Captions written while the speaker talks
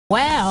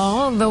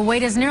Well, the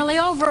wait is nearly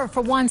over for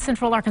one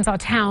Central Arkansas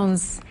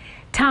town's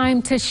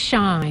time to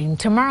shine.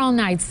 Tomorrow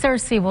night,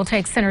 Searcy will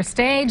take center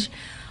stage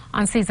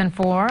on season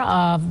 4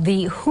 of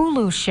the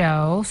Hulu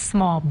show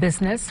Small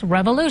Business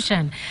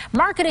Revolution.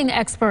 Marketing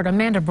expert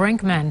Amanda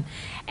Brinkman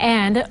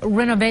and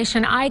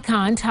renovation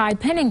icon Ty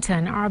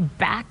Pennington are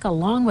back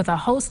along with a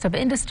host of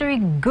industry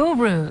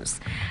gurus.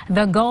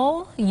 The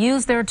goal?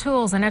 Use their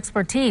tools and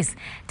expertise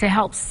to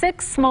help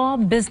 6 small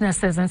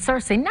businesses in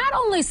Searcy not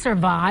only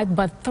survive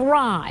but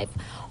thrive.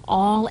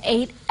 All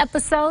 8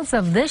 episodes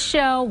of this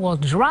show will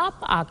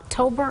drop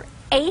October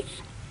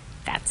 8th.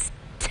 That's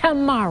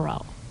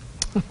tomorrow.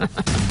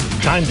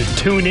 Time to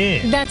tune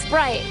in. That's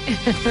right.